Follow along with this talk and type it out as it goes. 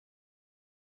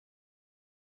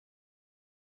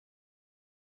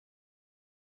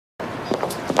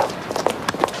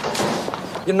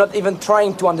You're not even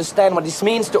trying to understand what this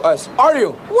means to us, are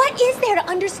you? What is there to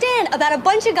understand about a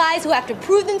bunch of guys who have to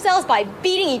prove themselves by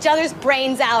beating each other's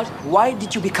brains out? Why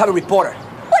did you become a reporter?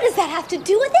 What does that have to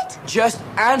do with it? Just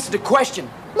answer the question.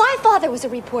 My father was a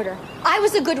reporter. I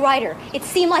was a good writer. It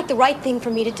seemed like the right thing for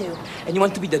me to do. And you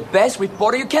want to be the best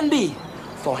reporter you can be.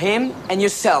 For him and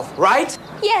yourself, right?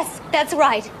 Yes, that's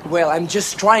right. Well, I'm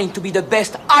just trying to be the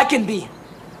best I can be.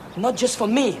 Not just for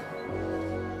me.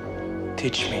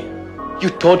 Teach me. You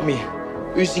taught me,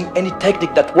 using any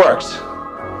technique that works,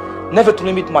 never to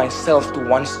limit myself to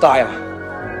one style,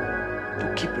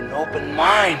 to keep an open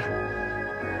mind.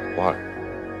 What?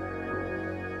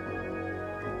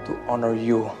 To honor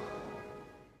you.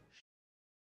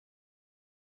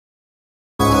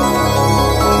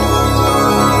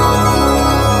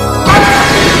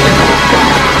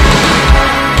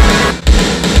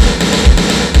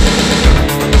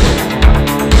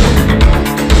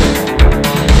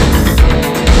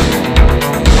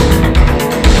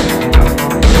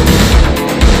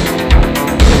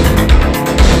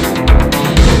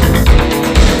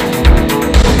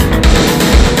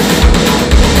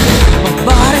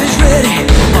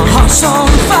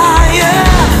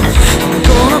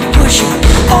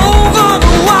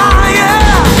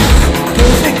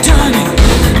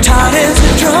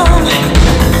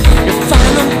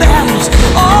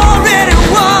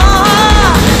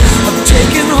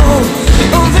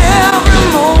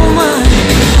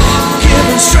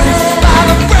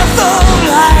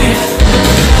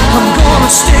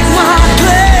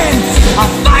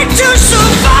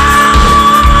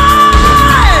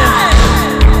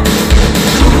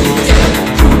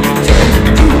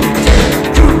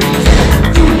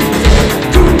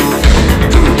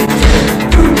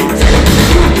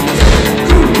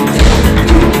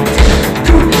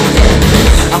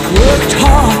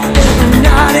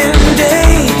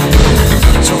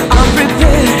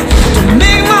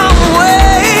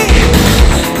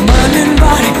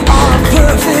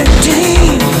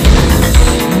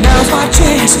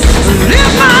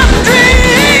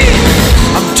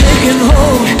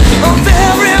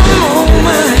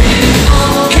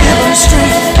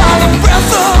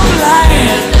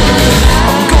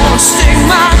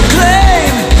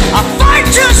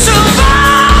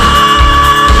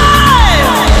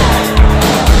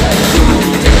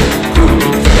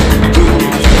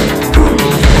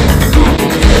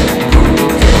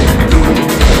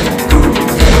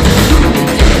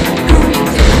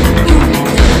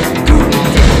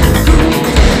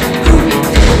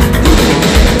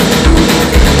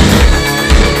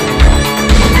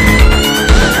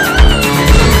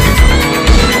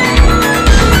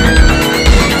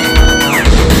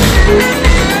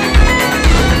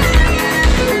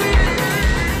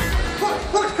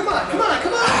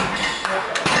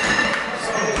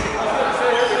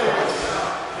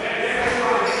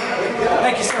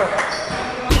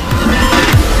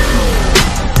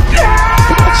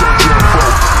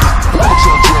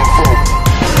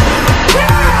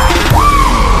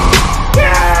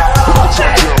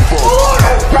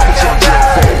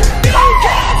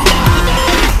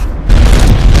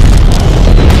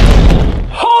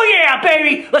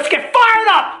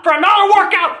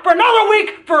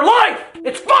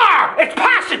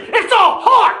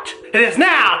 It is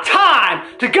now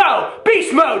time to go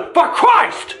beast mode for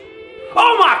Christ!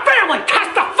 Oh, my family,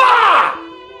 testify!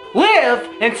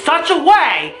 Live in such a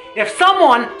way, if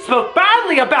someone spoke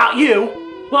badly about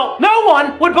you, well, no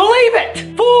one would believe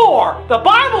it. For the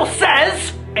Bible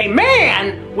says, a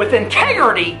man with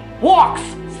integrity walks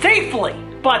safely,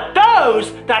 but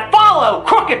those that follow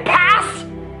crooked paths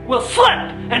will slip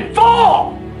and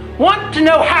fall. Want to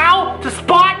know how to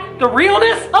spot the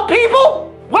realness of people?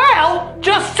 Well,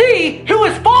 just see who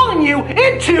is following you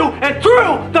into and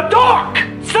through the dark.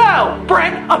 So,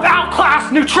 Brent of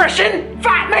Outclass Nutrition,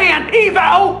 Fat Man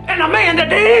Evo, and Amanda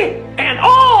D, and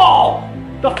all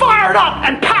the fired up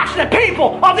and passionate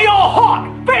people of the All Hawk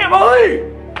family.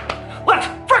 Let's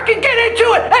freaking get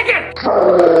into it and get...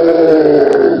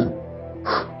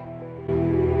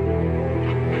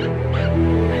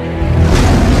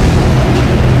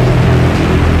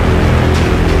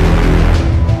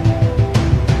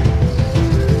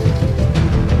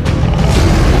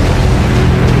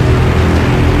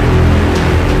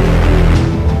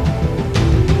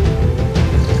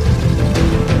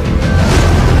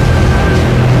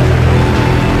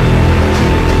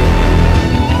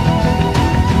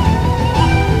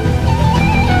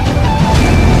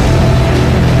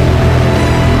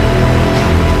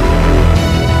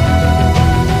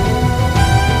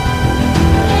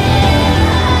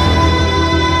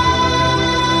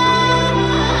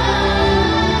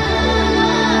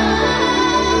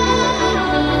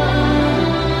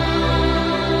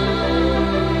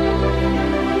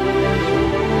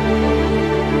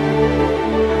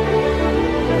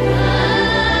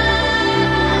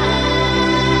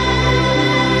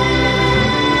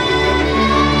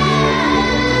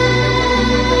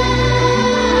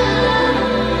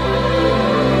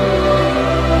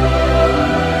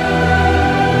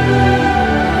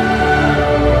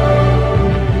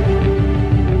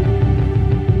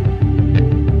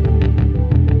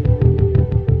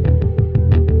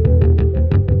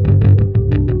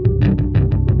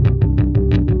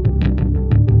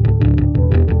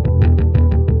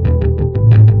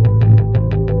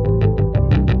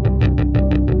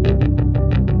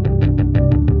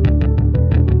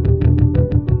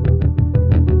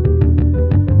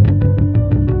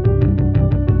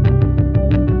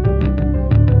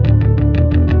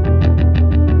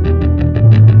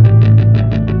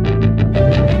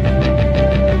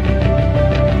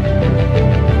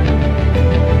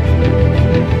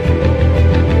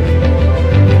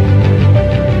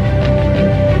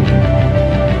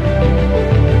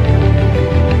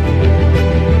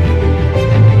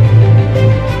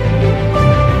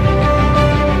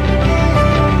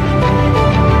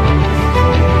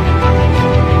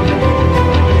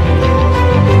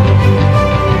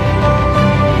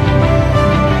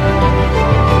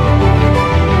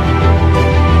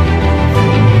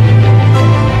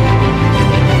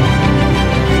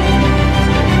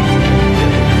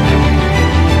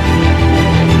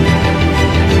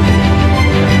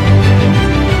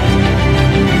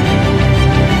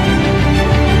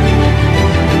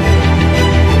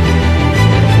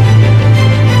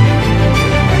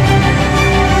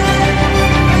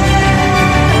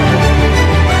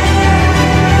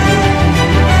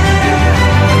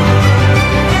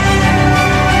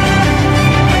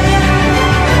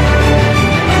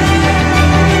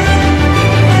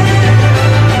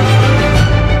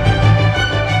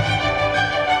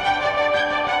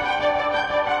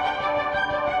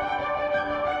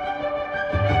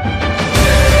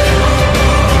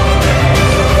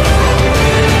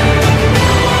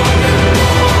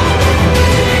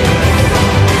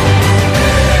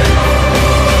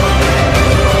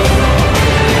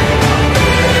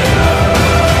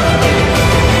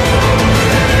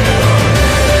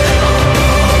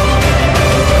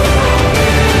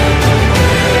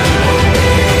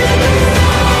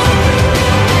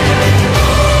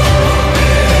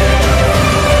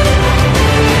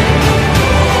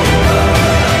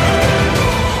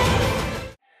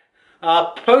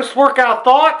 post-workout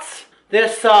thoughts.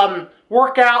 This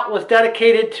workout was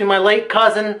dedicated to my late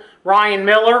cousin, Ryan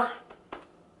Miller.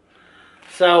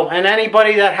 So, and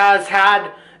anybody that has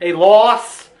had a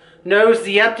loss knows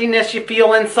the emptiness you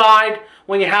feel inside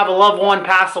when you have a loved one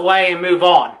pass away and move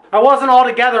on. I wasn't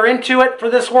altogether into it for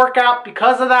this workout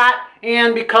because of that,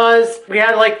 and because we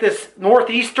had like this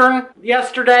northeastern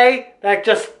yesterday that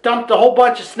just dumped a whole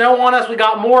bunch of snow on us. We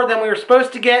got more than we were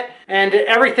supposed to get, and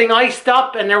everything iced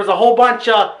up, and there was a whole bunch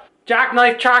of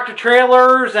jackknife tractor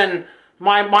trailers, and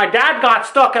my dad got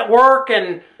stuck at work,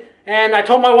 and I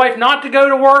told my wife not to go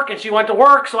to work, and she went to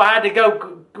work, so I had to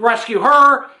go rescue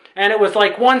her, and it was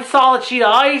like one solid sheet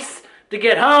of ice to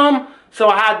get home, so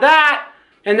I had that.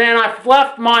 And then I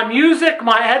left my music,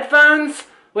 my headphones,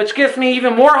 which gets me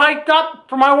even more hyped up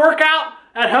for my workout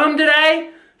at home today.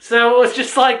 So it was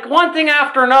just like one thing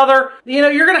after another. You know,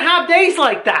 you're going to have days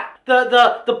like that.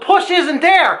 The push isn't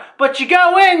there, but you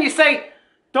go in, you say,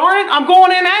 darn it, I'm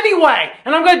going in anyway,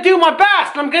 and I'm going to do my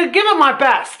best, and I'm going to give it my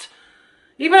best.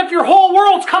 Even if your whole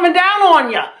world's coming down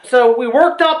on you. So we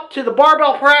worked up to the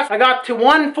barbell press. I got to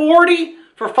 140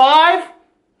 for 5.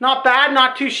 Not bad,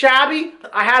 not too shabby.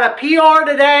 I had a PR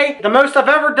today, the most I've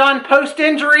ever done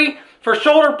post-injury for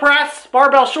shoulder press,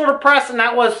 barbell shoulder press, and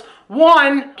that was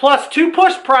 1 plus 2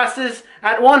 push presses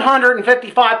at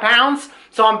 155 pounds.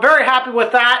 So I'm very happy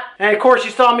with that. And of course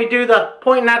you saw me do the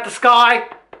pointing at the sky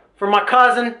for my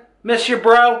cousin, miss you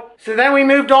bro. So then we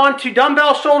moved on to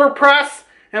dumbbell shoulder press,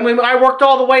 and I worked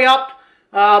all the way up.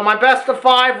 My best of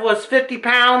 5 was 50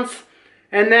 pounds.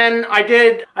 And then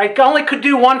I only could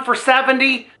do 1 for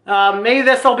 70. Maybe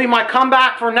this will be my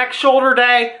comeback for next shoulder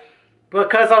day,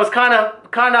 because I was kind of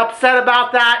upset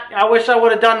about that. I wish I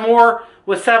would have done more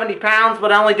with 70 pounds,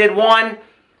 but I only did 1.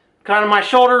 Kind of my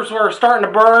shoulders were starting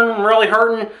to burn and really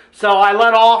hurting, so I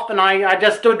let off and I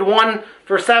just did 1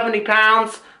 for 70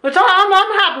 pounds, which I'm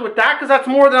happy with that, because that's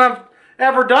more than I've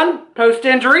ever done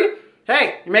post-injury.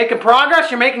 Hey, you're making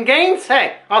progress, you're making gains.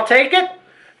 Hey, I'll take it.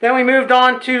 Then we moved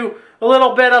on to a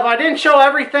little bit of, I didn't show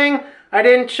everything. I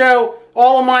didn't show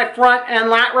all of my front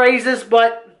and lat raises,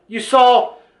 but you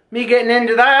saw me getting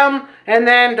into them. And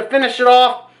then to finish it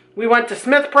off, we went to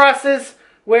Smith presses,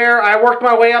 where I worked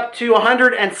my way up to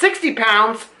 160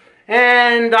 pounds,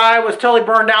 and I was totally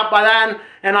burned out by then,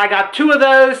 and I got 2 of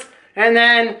those. And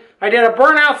then I did a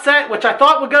burnout set, which I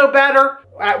thought would go better,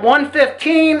 at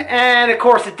 115, and of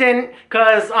course it didn't,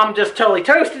 because I'm just totally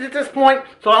toasted at this point,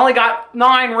 so I only got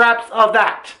 9 reps of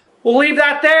that. We'll leave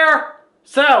that there.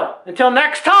 So, until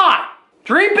next time,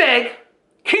 dream big,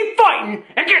 keep fighting,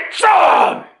 and get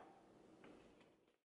some!